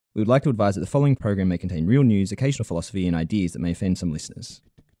We would like to advise that the following program may contain real news, occasional philosophy, and ideas that may offend some listeners.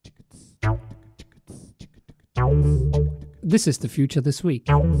 This is The Future This Week.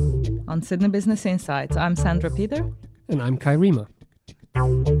 On Sydney Business Insights, I'm Sandra Peter. And I'm Kai Riemer.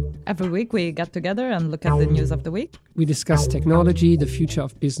 Every week we get together and look at the news of the week. We discuss technology, the future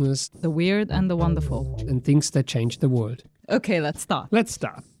of business, the weird and the wonderful, and things that change the world. Okay, let's start.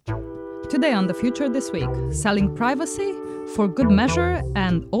 Today on The Future This Week, selling privacy for good measure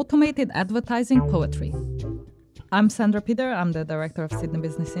and automated advertising poetry. I'm Sandra Peter. I'm the director of Sydney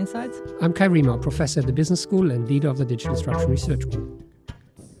Business Insights. I'm Kai Riemer, professor at the Business School and leader of the Digital Disruption Research Group.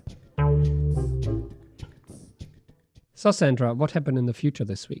 So, Sandra, what happened in the future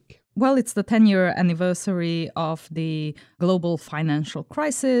this week? Well, it's the 10-year anniversary of the global financial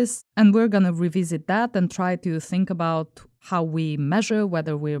crisis, and we're going to revisit that and try to think about how we measure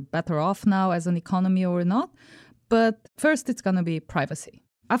whether we're better off now as an economy or not. But first, it's going to be privacy.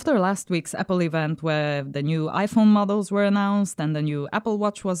 After last week's Apple event where the new iPhone models were announced and the new Apple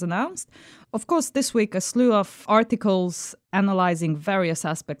Watch was announced, of course, this week a slew of articles analyzing various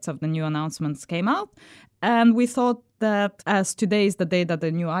aspects of the new announcements came out. And we thought that as today is the day that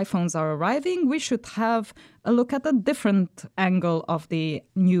the new iPhones are arriving, we should have a look at a different angle of the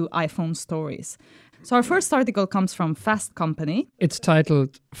new iPhone stories. So our first article comes from Fast Company. It's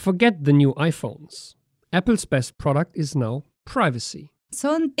titled, "Forget the New iPhones. Apple's best product is now privacy."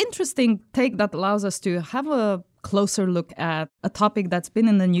 So an interesting take that allows us to have a closer look at a topic that's been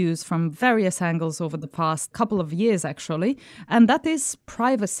in the news from various angles over the past couple of years, actually, and that is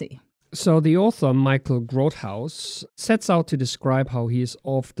privacy. So the author, Michael Grothaus, sets out to describe how he is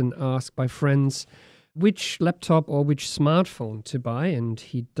often asked by friends which laptop or which smartphone to buy, and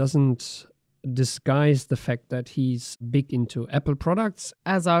he doesn't disguise the fact that he's big into Apple products.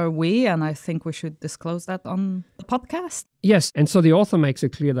 As are we, and I think we should disclose that on the podcast. Yes, and so the author makes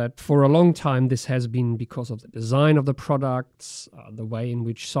it clear that for a long time this has been because of the design of the products, the way in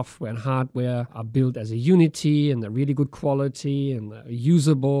which software and hardware are built as a unity, and they're really good quality and they're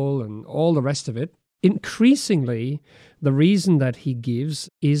usable and all the rest of it. Increasingly, the reason that he gives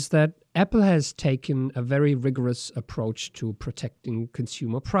is that Apple has taken a very rigorous approach to protecting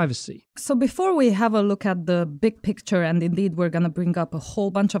consumer privacy. So before we have a look at the big picture, and indeed we're going to bring up a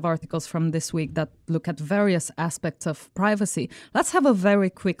whole bunch of articles from this week that look at various aspects of privacy, let's have a very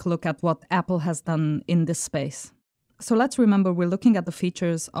quick look at what Apple has done in this space. So let's remember we're looking at the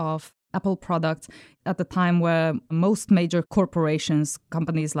features of Apple products at the time where most major corporations,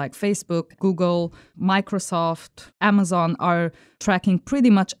 companies like Facebook, Google, Microsoft, Amazon are tracking pretty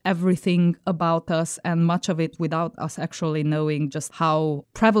much everything about us, and much of it without us actually knowing just how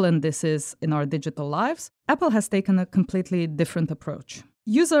prevalent this is in our digital lives. Apple has taken a completely different approach.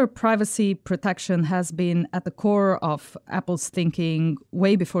 User privacy protection has been at the core of Apple's thinking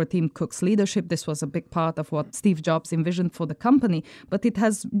way before Tim Cook's leadership. This was a big part of what Steve Jobs envisioned for the company. But it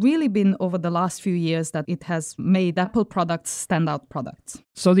has really been over the last few years that it has made Apple products standout products.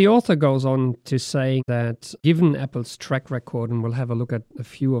 So the author goes on to say that given Apple's track record, and we'll have a look at a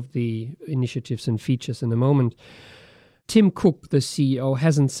few of the initiatives and features in a moment, Tim Cook, the CEO,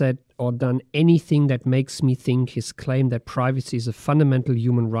 hasn't said or done anything that makes me think his claim that privacy is a fundamental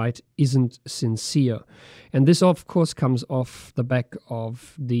human right isn't sincere. And this, of course, comes off the back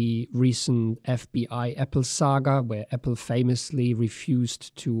of the recent FBI Apple saga, where Apple famously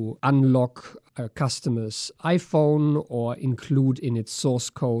refused to unlock a customer's iPhone or include in its source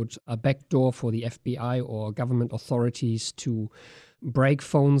code a backdoor for the FBI or government authorities to break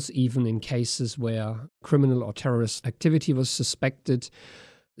phones, even in cases where criminal or terrorist activity was suspected,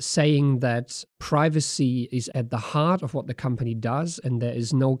 saying that privacy is at the heart of what the company does and there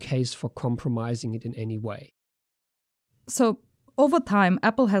is no case for compromising it in any way. So over time,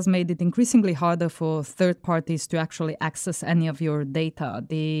 Apple has made it increasingly harder for third parties to actually access any of your data.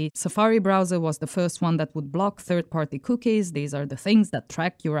 The Safari browser was the first one that would block third-party cookies. These are the things that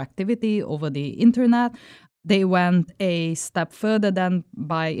track your activity over the internet. They went a step further then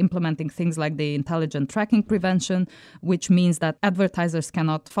by implementing things like the intelligent tracking prevention, which means that advertisers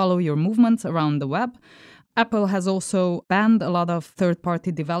cannot follow your movements around the web. Apple has also banned a lot of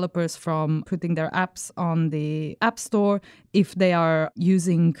third-party developers from putting their apps on the App Store if they are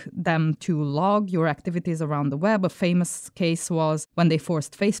using them to log your activities around the web. A famous case was when they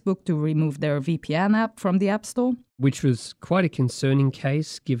forced Facebook to remove their VPN app from the App Store. Which was quite a concerning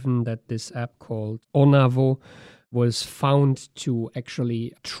case, given that this app called Onavo was found to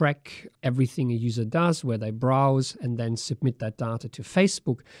actually track everything a user does, where they browse, and then submit that data to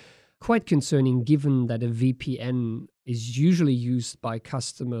Facebook. quite concerning given that a VPN is usually used by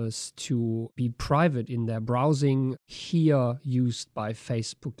customers to be private in their browsing, here used by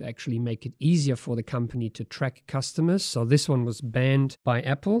Facebook to actually make it easier for the company to track customers. So this one was banned by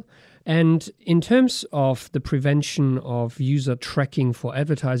Apple. And in terms of the prevention of user tracking for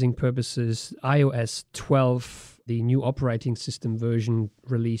advertising purposes, iOS 12, the new operating system version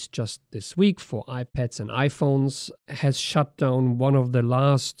released just this week for iPads and iPhones, has shut down one of the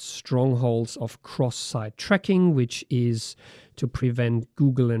last strongholds of cross-site tracking, which is to prevent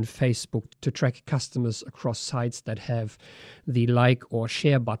Google and Facebook to track customers across sites that have the like or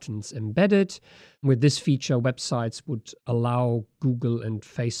share buttons embedded. With this feature, websites would allow Google and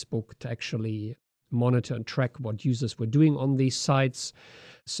Facebook to actually monitor and track what users were doing on these sites.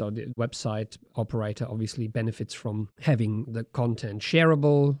 So the website operator obviously benefits from having the content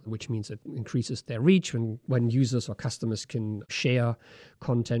shareable, which means it increases their reach when users or customers can share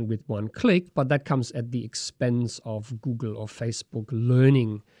content with one click. But that comes at the expense of Google or Facebook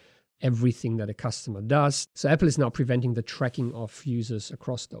learning everything that a customer does. So Apple is now preventing the tracking of users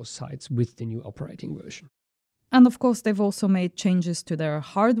across those sites with the new operating version. And of course, they've also made changes to their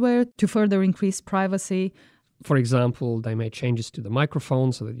hardware to further increase privacy. For example, they made changes to the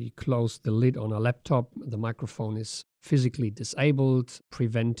microphone so that you close the lid on a laptop. The microphone is physically disabled,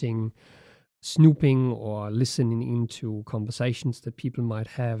 preventing snooping or listening into conversations that people might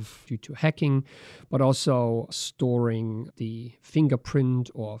have due to hacking, but also storing the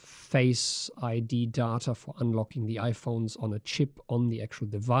fingerprint or face ID data for unlocking the iPhones on a chip on the actual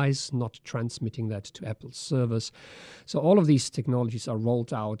device, not transmitting that to Apple's servers. So all of these technologies are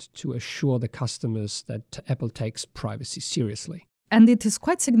rolled out to assure the customers that Apple takes privacy seriously. And it is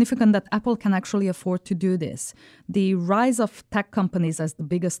quite significant that Apple can actually afford to do this. The rise of tech companies as the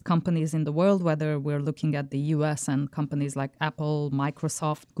biggest companies in the world, whether we're looking at the US and companies like Apple,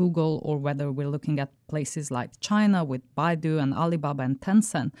 Microsoft, Google, or whether we're looking at places like China with Baidu and Alibaba and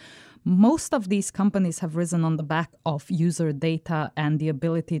Tencent, most of these companies have risen on the back of user data and the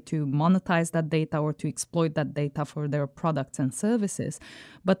ability to monetize that data or to exploit that data for their products and services.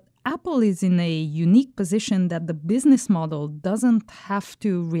 But Apple is in a unique position that the business model doesn't have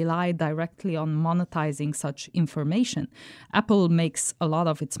to rely directly on monetizing such information. Apple makes a lot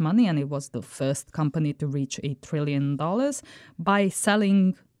of its money, and it was the first company to reach $1 trillion by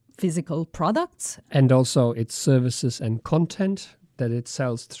selling physical products. And also its services and content that it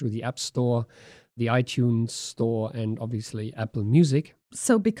sells through the App Store, the iTunes Store, and obviously Apple Music.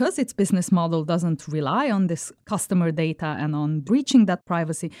 So because its business model doesn't rely on this customer data and on breaching that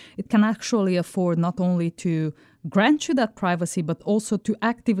privacy, it can actually afford not only to grant you that privacy, but also to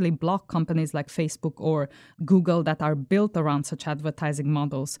actively block companies like Facebook or Google that are built around such advertising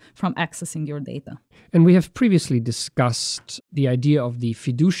models from accessing your data. And we have previously discussed the idea of the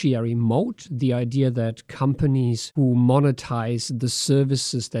fiduciary mode, the idea that companies who monetize the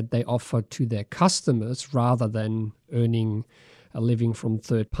services that they offer to their customers rather than earning a living from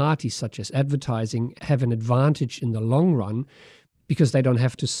third parties such as advertising have an advantage in the long run because they don't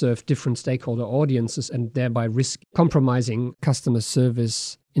have to serve different stakeholder audiences and thereby risk compromising customer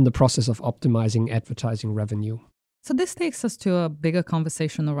service in the process of optimizing advertising revenue. So this takes us to a bigger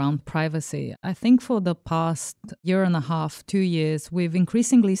conversation around privacy. I think for the past year and a half, 2 years, we've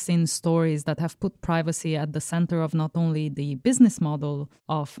increasingly seen stories that have put privacy at the center of not only the business model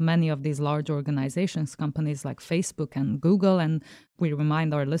of many of these large organizations, companies like Facebook and Google, and we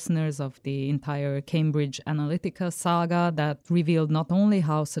remind our listeners of the entire Cambridge Analytica saga that revealed not only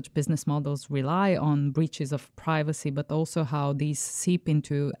how such business models rely on breaches of privacy, but also how these seep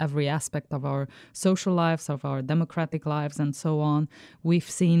into every aspect of our social lives, of our democratic lives, and so on. We've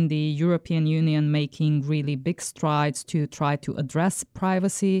seen the European Union making really big strides to try to address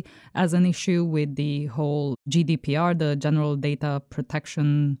privacy as an issue with the whole GDPR, the General Data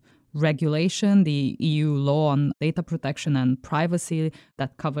Protection Regulation, the EU law on data protection and privacy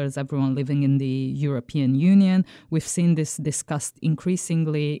that covers everyone living in the European Union. We've seen this discussed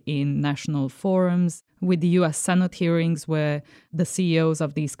increasingly in national forums, with the US Senate hearings where the CEOs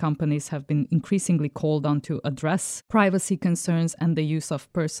of these companies have been increasingly called on to address privacy concerns and the use of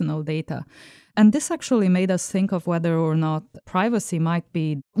personal data. And this actually made us think of whether or not privacy might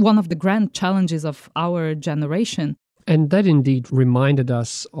be one of the grand challenges of our generation. And that indeed reminded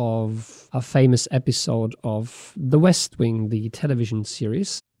us of a famous episode of The West Wing, the television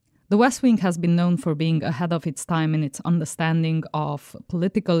series. The West Wing has been known for being ahead of its time in its understanding of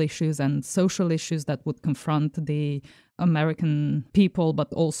political issues and social issues that would confront the American people,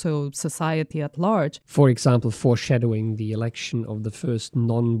 but also society at large. For example, foreshadowing the election of the first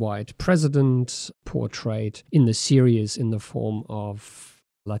non-white president, portrayed in the series in the form of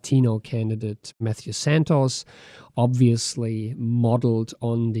Latino candidate Matthew Santos, obviously modeled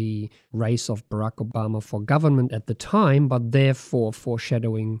on the race of Barack Obama for government at the time, but therefore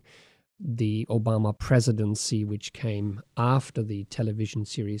foreshadowing the Obama presidency, which came after the television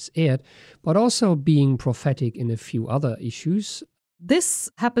series aired, but also being prophetic in a few other issues. This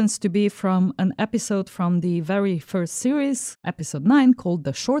happens to be from an episode from the very first series, episode 9, called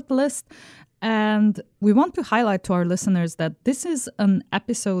The Short List. And we want to highlight to our listeners that this is an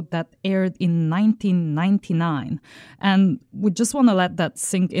episode that aired in 1999. And we just want to let that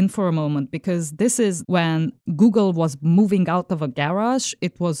sink in for a moment, because this is when Google was moving out of a garage.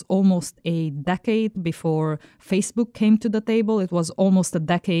 It was almost a decade before Facebook came to the table. It was almost a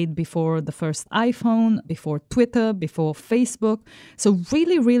decade before the first iPhone, before Twitter, before Facebook. So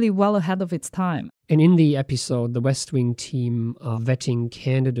really, really well ahead of its time. And in the episode, the West Wing team are vetting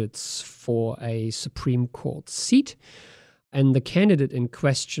candidates for a Supreme Court seat. And the candidate in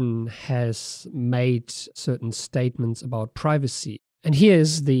question has made certain statements about privacy. And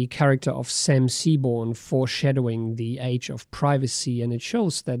here's the character of Sam Seaborn foreshadowing the age of privacy. And it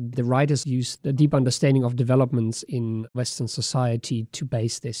shows that the writers used a deep understanding of developments in Western society to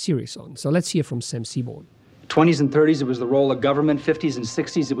base their series on. So let's hear from Sam Seaborn. 20s and 30s, it was the role of government. 50s and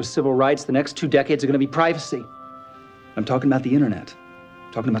 60s, it was civil rights. The next 2 decades are going to be privacy. I'm talking about the internet.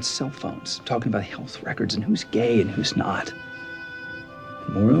 I'm talking about cell phones. I'm talking about health records and who's gay and who's not.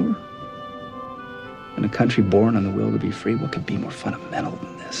 And moreover, in a country born on the will to be free, what could be more fundamental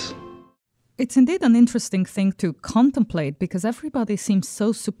than this? It's indeed an interesting thing to contemplate, because everybody seems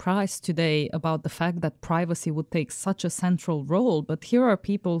so surprised today about the fact that privacy would take such a central role. But here are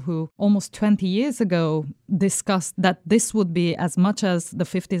people who almost 20 years ago discussed that this would be, as much as the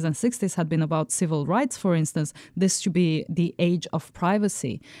 50s and 60s had been about civil rights, for instance, this should be the age of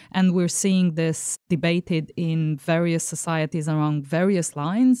privacy. And we're seeing this debated in various societies along various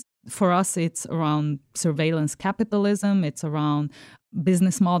lines. For us, it's around surveillance capitalism. It's around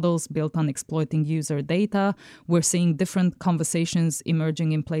business models built on exploiting user data. We're seeing different conversations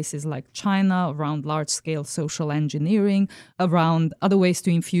emerging in places like China around large-scale social engineering, around other ways to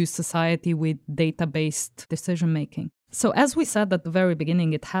infuse society with data-based decision-making. So as we said at the very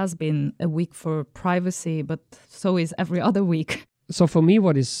beginning, it has been a week for privacy, but so is every other week. So for me,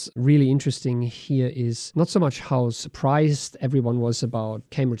 what is really interesting here is not so much how surprised everyone was about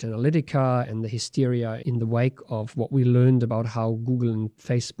Cambridge Analytica and the hysteria in the wake of what we learned about how Google and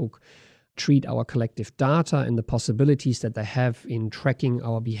Facebook treat our collective data and the possibilities that they have in tracking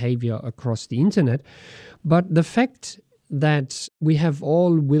our behavior across the internet, but the fact that we have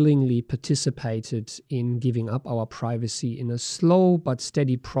all willingly participated in giving up our privacy in a slow but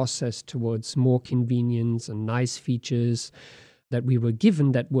steady process towards more convenience and nice features that we were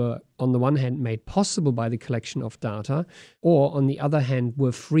given, that were on the one hand made possible by the collection of data, or on the other hand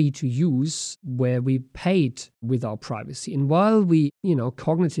were free to use where we paid with our privacy. And while we,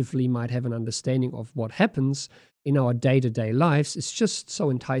 cognitively might have an understanding of what happens in our day-to-day lives, it's just so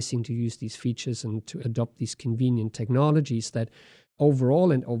enticing to use these features and to adopt these convenient technologies that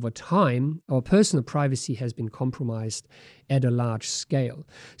overall and over time, our personal privacy has been compromised at a large scale.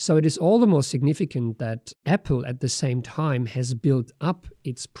 So it is all the more significant that Apple at the same time has built up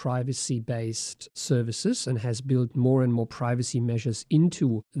its privacy-based services and has built more and more privacy measures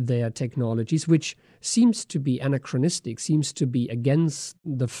into their technologies, which seems to be anachronistic, seems to be against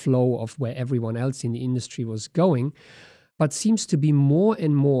the flow of where everyone else in the industry was going, but seems to be more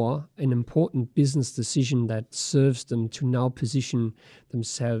and more an important business decision that serves them to now position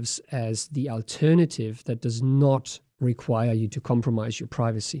themselves as the alternative that does not require you to compromise your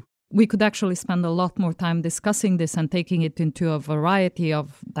privacy. We could actually spend a lot more time discussing this and taking it into a variety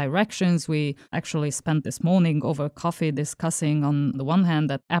of directions. We actually spent this morning over coffee discussing, on the one hand,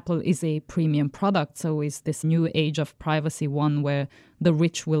 that Apple is a premium product. So is this new age of privacy one where the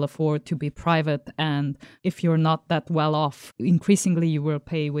rich will afford to be private, and if you're not that well off, increasingly you will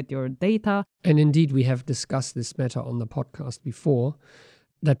pay with your data. And indeed, we have discussed this matter on the podcast before,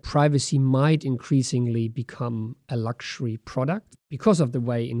 that privacy might increasingly become a luxury product because of the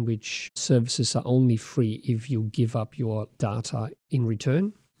way in which services are only free if you give up your data in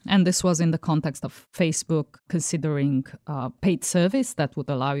return. And this was in the context of Facebook considering paid service that would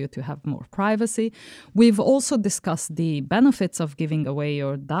allow you to have more privacy. We've also discussed the benefits of giving away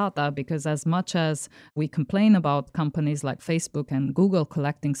your data, because as much as we complain about companies like Facebook and Google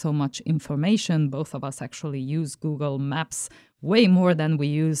collecting so much information, both of us actually use Google Maps way more than we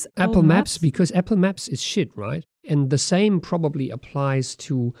use Apple Maps, because Apple Maps is shit, right? And the same probably applies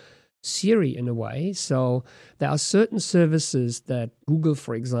to Siri in a way. So there are certain services that Google,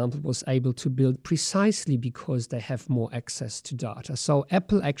 for example, was able to build precisely because they have more access to data. So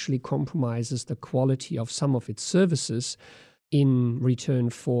Apple actually compromises the quality of some of its services in return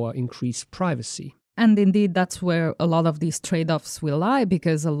for increased privacy. And indeed, that's where a lot of these trade-offs will lie,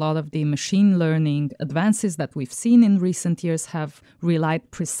 because a lot of the machine learning advances that we've seen in recent years have relied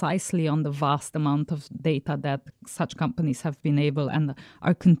precisely on the vast amount of data that such companies have been able and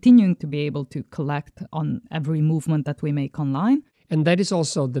are continuing to be able to collect on every movement that we make online. And that is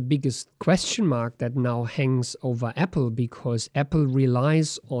also the biggest question mark that now hangs over Apple, because Apple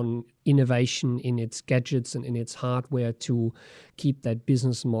relies on innovation in its gadgets and in its hardware to keep that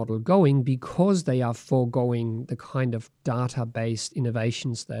business model going, because they are foregoing the kind of data-based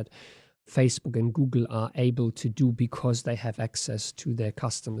innovations that Facebook and Google are able to do because they have access to their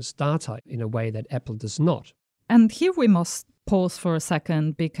customers' data in a way that Apple does not. And here we must pause for a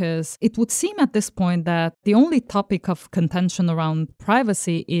second, because it would seem at this point that the only topic of contention around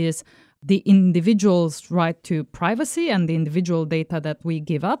privacy is the individual's right to privacy and the individual data that we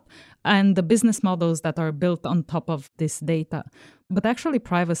give up and the business models that are built on top of this data. But actually,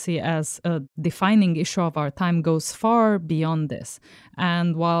 privacy as a defining issue of our time goes far beyond this.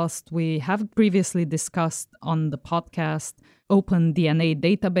 And whilst we have previously discussed on the podcast open DNA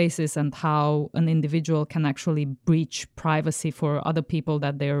databases and how an individual can actually breach privacy for other people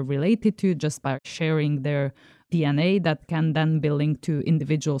that they're related to just by sharing their DNA, that can then be linked to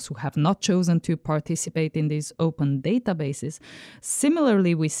individuals who have not chosen to participate in these open databases.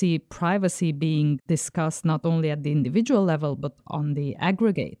 Similarly, we see privacy being discussed not only at the individual level, but on the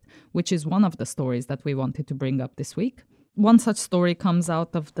aggregate, which is one of the stories that we wanted to bring up this week. One such story comes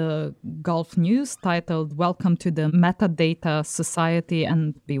out of the Gulf News titled "Welcome to the Metadata Society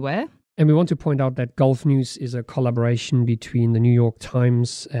and Beware." And we want to point out that Gulf News is a collaboration between the New York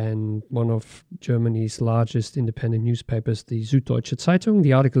Times and one of Germany's largest independent newspapers, the Süddeutsche Zeitung.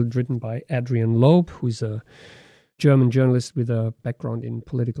 The article is written by Adrian Loeb, who's a German journalist with a background in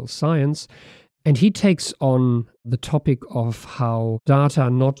political science. And he takes on the topic of how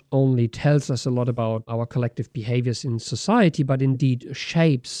data not only tells us a lot about our collective behaviors in society, but indeed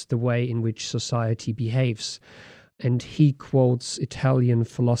shapes the way in which society behaves. And he quotes Italian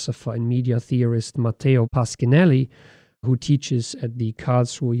philosopher and media theorist Matteo Pasquinelli, who teaches at the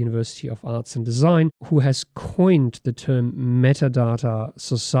Karlsruhe University of Arts and Design, who has coined the term metadata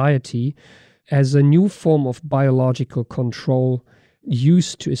society as a new form of biological control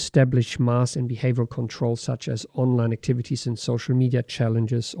used to establish mass and behavioral control, such as online activities and social media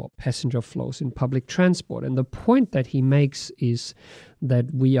challenges or passenger flows in public transport. And the point that he makes is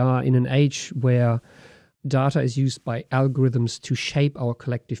that we are in an age where data is used by algorithms to shape our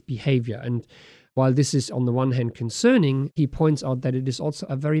collective behavior. And while this is on the one hand concerning, he points out that it is also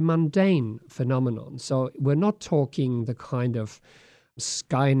a very mundane phenomenon. So we're not talking the kind of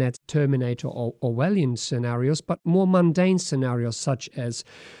Skynet, Terminator, or Orwellian scenarios, but more mundane scenarios such as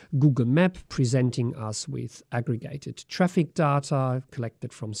Google Map presenting us with aggregated traffic data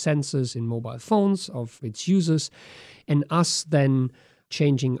collected from sensors in mobile phones of its users, and us then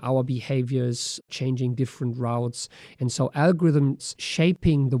changing our behaviors, changing different routes. And so algorithms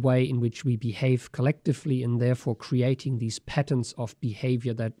shaping the way in which we behave collectively and therefore creating these patterns of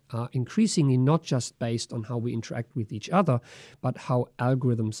behavior that are increasingly not just based on how we interact with each other, but how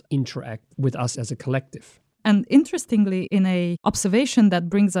algorithms interact with us as a collective. And interestingly, in an observation that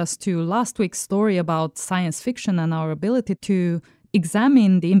brings us to last week's story about science fiction and our ability to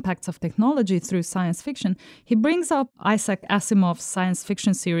examine the impacts of technology through science fiction, he brings up Isaac Asimov's science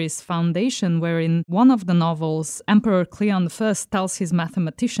fiction series Foundation, where in one of the novels, Emperor Cleon I tells his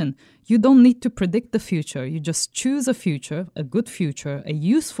mathematician, "You don't need to predict the future, you just choose a future, a good future, a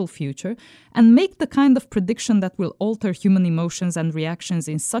useful future, and make the kind of prediction that will alter human emotions and reactions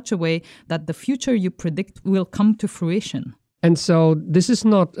in such a way that the future you predict will come to fruition." And so this is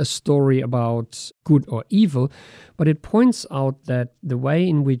not a story about good or evil, but it points out that the way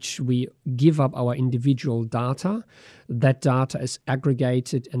in which we give up our individual data, that data is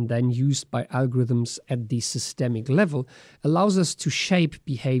aggregated and then used by algorithms at the systemic level, allows us to shape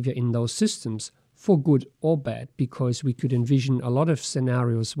behavior in those systems for good or bad, because we could envision a lot of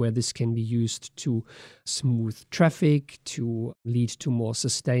scenarios where this can be used to smooth traffic, to lead to more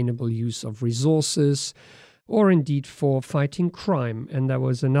sustainable use of resources, or indeed for fighting crime. And there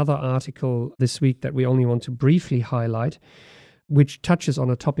was another article this week that we only want to briefly highlight, which touches on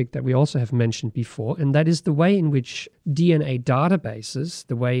a topic that we also have mentioned before, and that is the way in which DNA databases,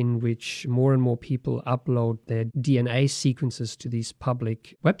 the way in which more and more people upload their DNA sequences to these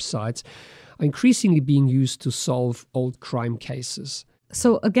public websites, are increasingly being used to solve old crime cases.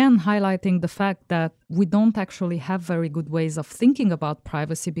 So again, highlighting the fact that we don't actually have very good ways of thinking about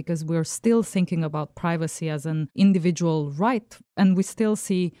privacy because we're still thinking about privacy as an individual right, and we still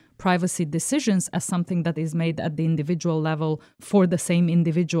see privacy decisions as something that is made at the individual level for the same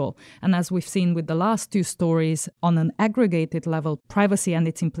individual. And as we've seen with the last two stories, on an aggregated level, privacy and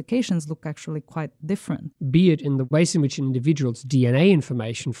its implications look actually quite different. Be it in the ways in which an individual's DNA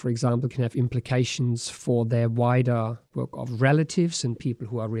information, for example, can have implications for their wider work of relatives and people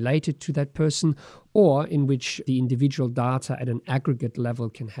who are related to that person, or in which the individual data at an aggregate level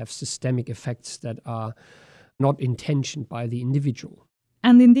can have systemic effects that are not intentioned by the individual.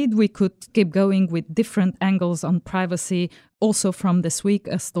 And indeed, we could keep going with different angles on privacy. Also from this week,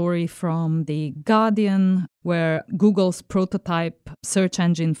 a story from The Guardian, where Google's prototype search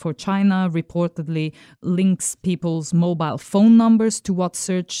engine for China reportedly links people's mobile phone numbers to what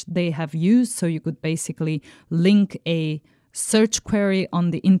search they have used. So you could basically link a search query on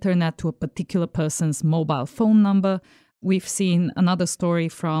the internet to a particular person's mobile phone number. We've seen another story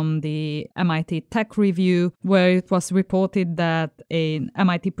from the MIT Tech Review where it was reported that an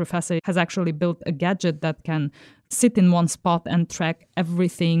MIT professor has actually built a gadget that can sit in one spot and track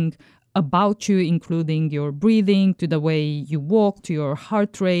everything about you, including your breathing, to the way you walk, to your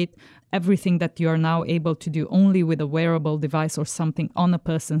heart rate, everything that you are now able to do only with a wearable device or something on a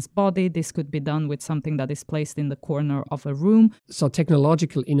person's body. This could be done with something that is placed in the corner of a room. So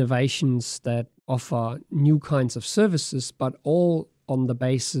technological innovations that offer new kinds of services, but all on the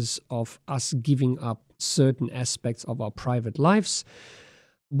basis of us giving up certain aspects of our private lives.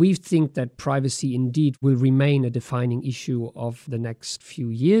 We think that privacy indeed will remain a defining issue of the next few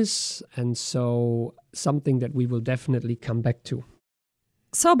years, and so something that we will definitely come back to.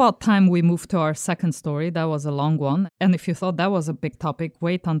 So about time we move to our second story. That was a long one. And if you thought that was a big topic,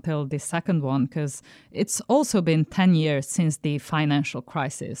 wait until the second one, because it's also been 10 years since the financial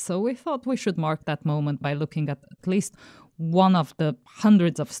crisis. So we thought we should mark that moment by looking at least one of the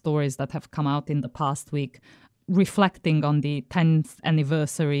hundreds of stories that have come out in the past week, reflecting on the 10th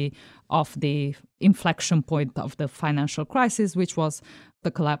anniversary of the inflection point of the financial crisis, which was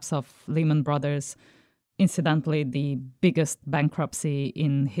the collapse of Lehman Brothers. Incidentally, the biggest bankruptcy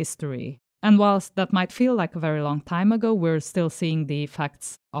in history. And whilst that might feel like a very long time ago, we're still seeing the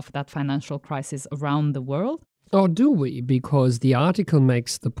effects of that financial crisis around the world. Or do we? Because the article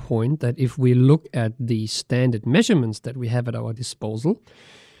makes the point that if we look at the standard measurements that we have at our disposal,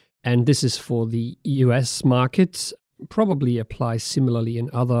 and this is for the US market, probably applies similarly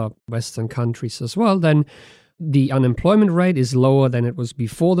in other Western countries as well, then the unemployment rate is lower than it was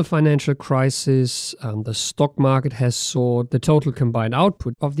before the financial crisis. The stock market has soared. The total combined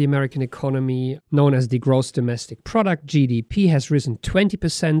output of the American economy, known as the gross domestic product, GDP, has risen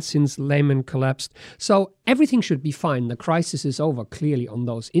 20% since Lehman collapsed. So everything should be fine. The crisis is over, clearly, on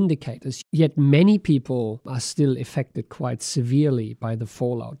those indicators. Yet many people are still affected quite severely by the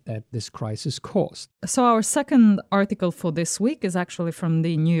fallout that this crisis caused. So our second article for this week is actually from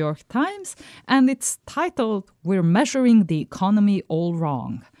the New York Times, and it's titled, "We're Measuring the Economy All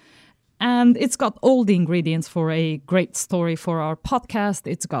Wrong." And it's got all the ingredients for a great story for our podcast.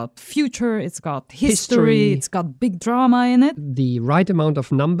 It's got future, it's got history, it's got big drama in it. The right amount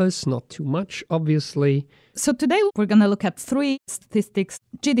of numbers, not too much, obviously. So today we're going to look at three statistics: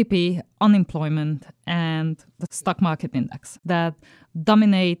 GDP, unemployment, and the stock market index that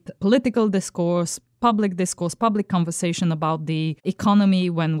dominate political discourse, public conversation about the economy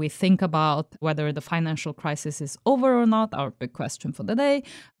when we think about whether the financial crisis is over or not, our big question for the day,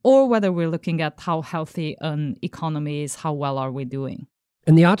 or whether we're looking at how healthy an economy is, how well are we doing.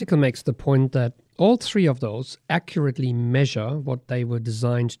 And the article makes the point that all three of those accurately measure what they were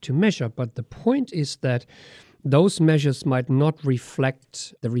designed to measure. But the point is that those measures might not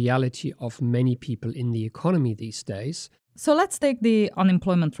reflect the reality of many people in the economy these days. So let's take the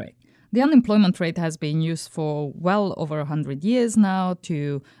unemployment rate. The unemployment rate has been used for well over 100 years now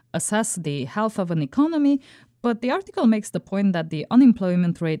to assess the health of an economy, but the article makes the point that the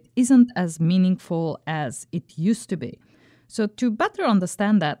unemployment rate isn't as meaningful as it used to be. So to better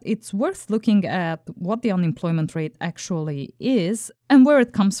understand that, it's worth looking at what the unemployment rate actually is and where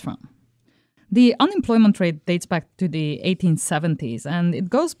it comes from. The unemployment rate dates back to the 1870s, and it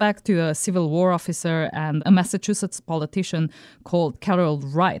goes back to a Civil War officer and a Massachusetts politician called Carroll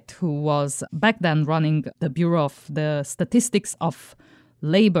Wright, who was back then running the Bureau of the Statistics of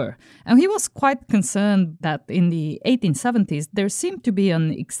Labor. And he was quite concerned that in the 1870s, there seemed to be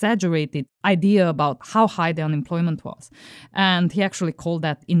an exaggerated idea about how high the unemployment was. And he actually called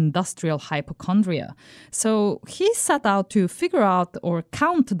that industrial hypochondria. So he set out to figure out or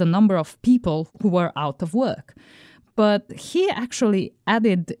count the number of people who were out of work. But he actually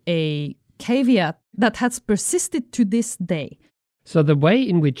added a caveat that has persisted to this day. So the way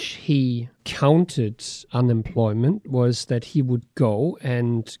in which he counted unemployment was that he would go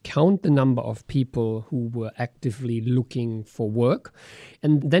and count the number of people who were actively looking for work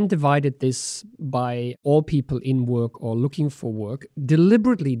and then divided this by all people in work or looking for work,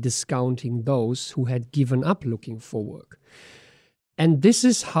 deliberately discounting those who had given up looking for work. And this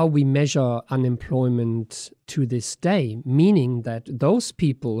is how we measure unemployment to this day, meaning that those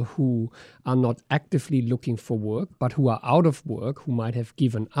people who are not actively looking for work, but who are out of work, who might have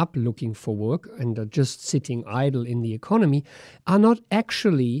given up looking for work and are just sitting idle in the economy, are not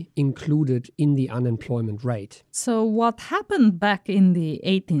actually included in the unemployment rate. So what happened back in the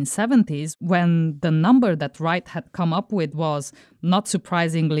 1870s, when the number that Wright had come up with was not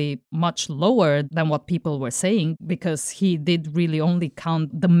surprisingly much lower than what people were saying, because he did really only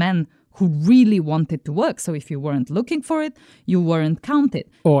count the men who really wanted to work. So if you weren't looking for it, you weren't counted.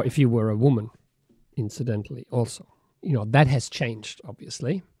 Or if you were a woman, incidentally, also. That has changed,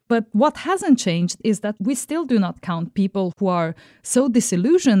 obviously. But what hasn't changed is that we still do not count people who are so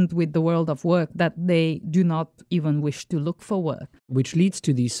disillusioned with the world of work that they do not even wish to look for work. Which leads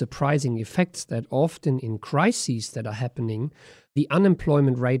to these surprising effects that often in crises that are happening, the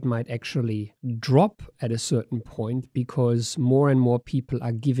unemployment rate might actually drop at a certain point because more and more people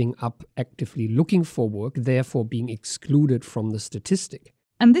are giving up actively looking for work, therefore being excluded from the statistic.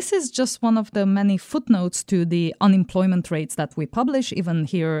 And this is just one of the many footnotes to the unemployment rates that we publish, even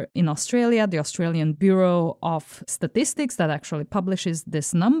here in Australia. The Australian Bureau of Statistics that actually publishes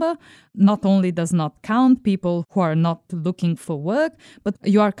this number not only does not count people who are not looking for work, but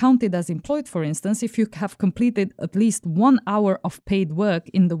you are counted as employed, for instance, if you have completed at least 1 hour of paid work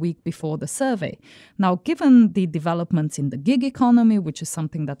in the week before the survey. Now, given the developments in the gig economy, which is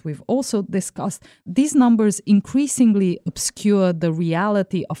something that we've also discussed, these numbers increasingly obscure the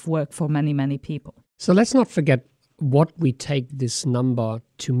reality of work for many, many people. So let's not forget what we take this number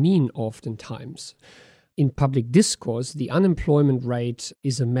to mean oftentimes. In public discourse, the unemployment rate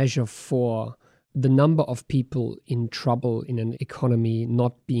is a measure for the number of people in trouble in an economy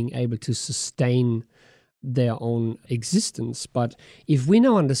not being able to sustain their own existence. But if we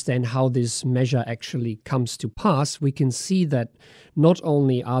now understand how this measure actually comes to pass, we can see that not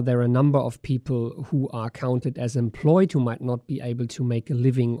only are there a number of people who are counted as employed who might not be able to make a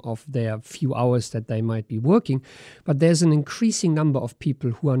living of their few hours that they might be working, but there's an increasing number of people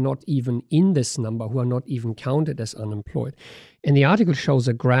who are not even in this number, who are not even counted as unemployed. And the article shows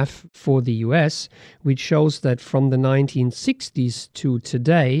a graph for the US, which shows that from the 1960s to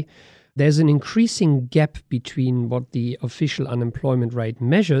today, there's an increasing gap between what the official unemployment rate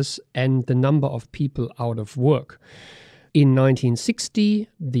measures and the number of people out of work. In 1960,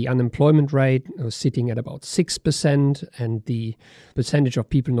 the unemployment rate was sitting at about 6% and the percentage of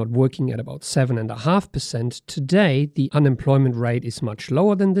people not working at about 7.5%. Today, the unemployment rate is much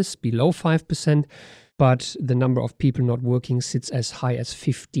lower than this, below 5%. But the number of people not working sits as high as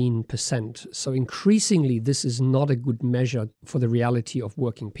 15%. So increasingly, this is not a good measure for the reality of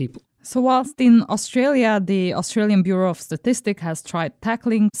working people. So whilst in Australia, the Australian Bureau of Statistics has tried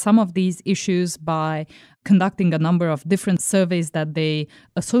tackling some of these issues by conducting a number of different surveys that they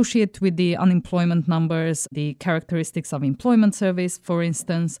associate with the unemployment numbers, the characteristics of employment surveys, for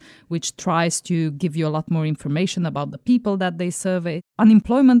instance, which tries to give you a lot more information about the people that they survey.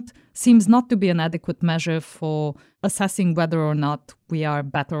 Unemployment seems not to be an adequate measure for assessing whether or not we are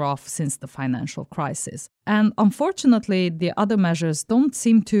better off since the financial crisis. And unfortunately, the other measures don't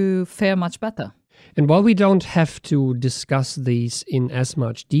seem to fare much better. And while we don't have to discuss these in as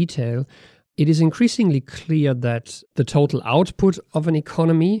much detail, it is increasingly clear that the total output of an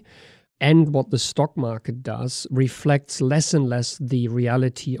economy and what the stock market does reflects less and less the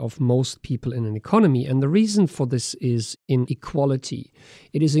reality of most people in an economy. And the reason for this is inequality.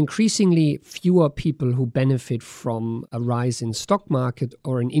 It is increasingly fewer people who benefit from a rise in stock market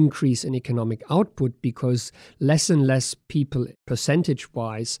or an increase in economic output because less and less people,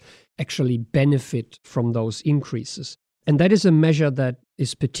 percentage-wise, actually benefit from those increases. And that is a measure that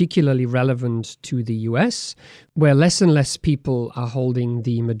is particularly relevant to the US, where less and less people are holding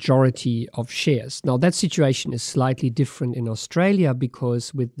the majority of shares. Now, that situation is slightly different in Australia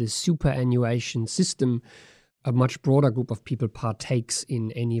because with the superannuation system, a much broader group of people partakes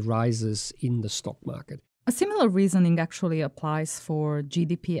in any rises in the stock market. A similar reasoning actually applies for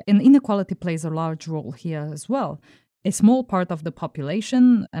GDP, and inequality plays a large role here as well. A small part of the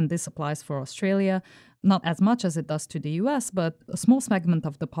population, and this applies for Australia, not as much as it does to the US, but a small segment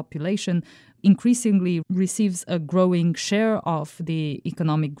of the population increasingly receives a growing share of the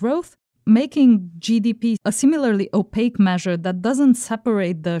economic growth. making GDP a similarly opaque measure that doesn't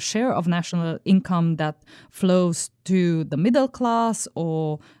separate the share of national income that flows to the middle class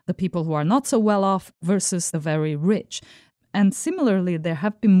or the people who are not so well off versus the very rich. And similarly, there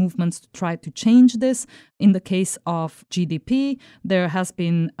have been movements to try to change this. In the case of GDP, there has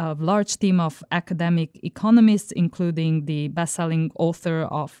been a large team of academic economists, including the best-selling author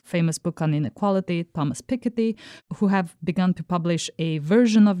of famous book on inequality, Thomas Piketty, who have begun to publish a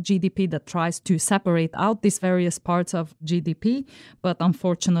version of GDP that tries to separate out these various parts of GDP. But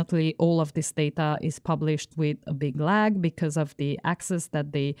unfortunately, all of this data is published with a big lag because of the access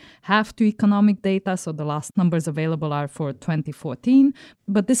that they have to economic data. So the last numbers available are for 2014,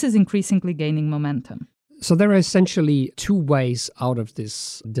 but this is increasingly gaining momentum. So there are essentially two ways out of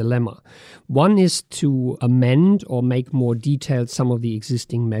this dilemma. One is to amend or make more detailed some of the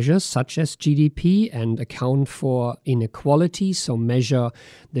existing measures, such as GDP, and account for inequality, so measure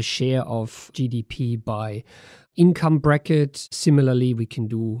the share of GDP by income bracket. Similarly, we can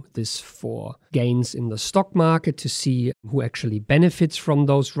do this for gains in the stock market to see who actually benefits from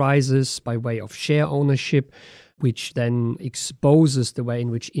those rises by way of share ownership, which then exposes the way in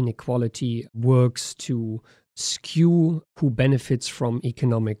which inequality works to skew who benefits from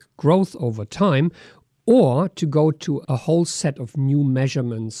economic growth over time, or to go to a whole set of new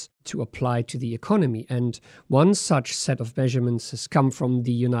measurements to apply to the economy. And one such set of measurements has come from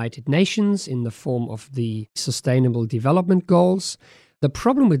the United Nations in the form of the Sustainable Development Goals. The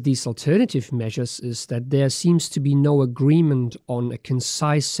problem with these alternative measures is that there seems to be no agreement on a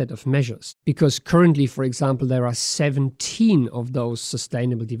concise set of measures, because currently, for example, there are 17 of those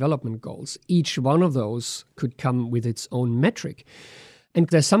Sustainable Development Goals. Each one of those could come with its own metric. And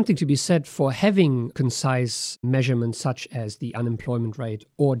there's something to be said for having concise measurements such as the unemployment rate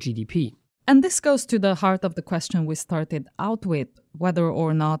or GDP. And this goes to the heart of the question we started out with, whether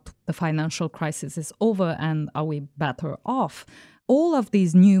or not the financial crisis is over and are we better off? All of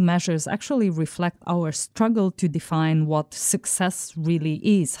these new measures actually reflect our struggle to define what success really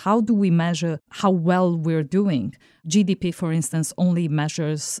is. How do we measure how well we're doing? GDP, for instance, only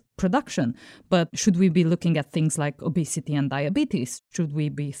measures production. But should we be looking at things like obesity and diabetes? Should we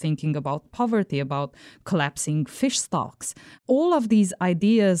be thinking about poverty, about collapsing fish stocks? All of these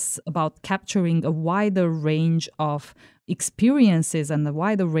ideas about capturing a wider range of experiences and a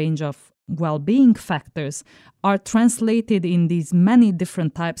wider range of well-being factors are translated in these many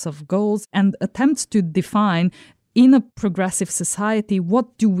different types of goals and attempts to define in a progressive society,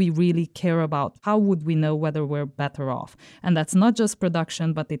 what do we really care about? How would we know whether we're better off? And that's not just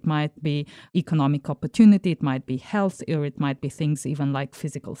production, but it might be economic opportunity, it might be health, or it might be things even like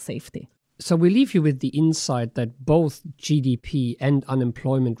physical safety. So we leave you with the insight that both GDP and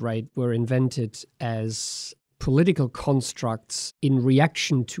unemployment rate were invented as political constructs in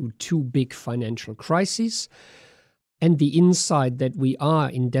reaction to two big financial crises, and the insight that we are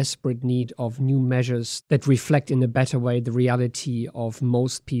in desperate need of new measures that reflect in a better way the reality of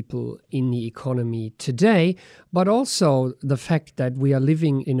most people in the economy today, but also the fact that we are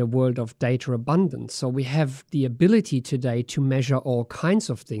living in a world of data abundance. So we have the ability today to measure all kinds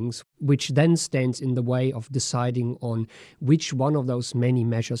of things, which then stands in the way of deciding on which one of those many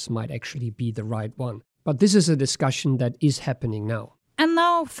measures might actually be the right one. But this is a discussion that is happening now. And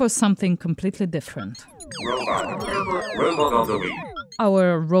now for something completely different. Robot of the Week.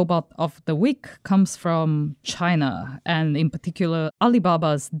 Our robot of the week comes from China, and in particular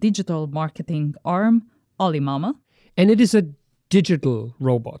Alibaba's digital marketing arm, Alimama. And it is a digital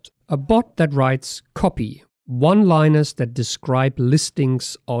robot, a bot that writes copy, one-liners that describe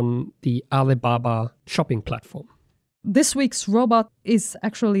listings on the Alibaba shopping platform. This week's robot is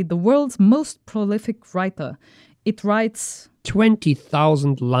actually the world's most prolific writer. It writes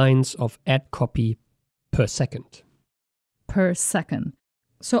 20,000 lines of ad copy per second. Per second.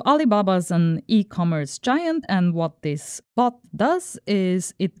 So Alibaba's an e-commerce giant, and what this bot does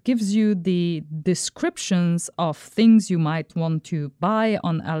is it gives you the descriptions of things you might want to buy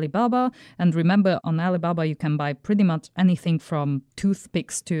on Alibaba. And remember, on Alibaba you can buy pretty much anything from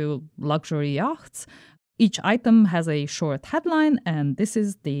toothpicks to luxury yachts. Each item has a short headline, and this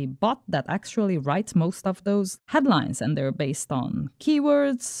is the bot that actually writes most of those headlines, and they're based on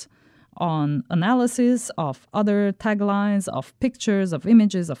keywords, on analysis of other taglines, of pictures, of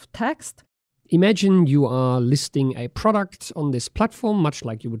images, of text. Imagine you are listing a product on this platform, much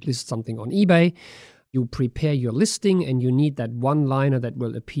like you would list something on eBay. You prepare your listing and you need that one-liner that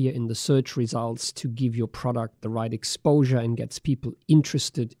will appear in the search results to give your product the right exposure and gets people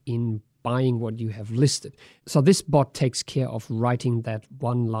interested in buying what you have listed. So this bot takes care of writing that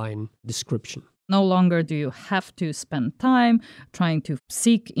one-line description. No longer do you have to spend time trying to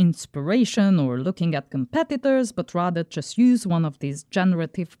seek inspiration or looking at competitors, but rather just use one of these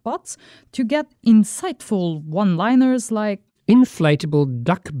generative bots to get insightful one-liners like inflatable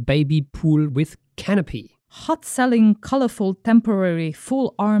duck baby pool with canopy. Hot-selling, colorful, temporary,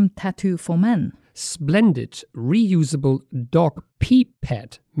 full-arm tattoo for men. Splendid, reusable dog pee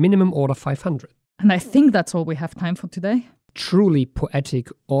pad. Minimum order 500. And I think that's all we have time for today. Truly poetic,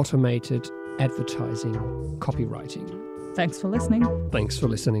 automated advertising, copywriting. Thanks for listening. Thanks for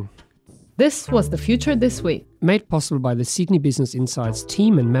listening. This was The Future This Week. Made possible by the Sydney Business Insights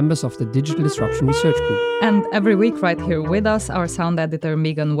team and members of the Digital Disruption Research Group. And every week right here with us, our sound editor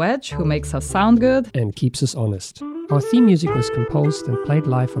Megan Wedge, who makes us sound good. And keeps us honest. Our theme music was composed and played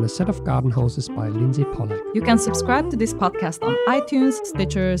live on a set of garden hoses by Lindsay Pollack. You can subscribe to this podcast on iTunes,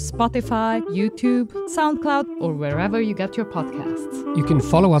 Stitcher, Spotify, YouTube, SoundCloud, or wherever you get your podcasts. You can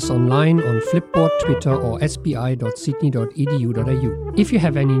follow us online on Flipboard, Twitter, or sbi.sydney.edu.au. If you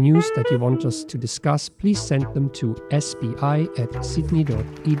have any news that you want us to discuss, please send them to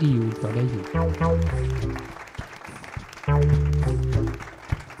sbi@sydney.edu.au.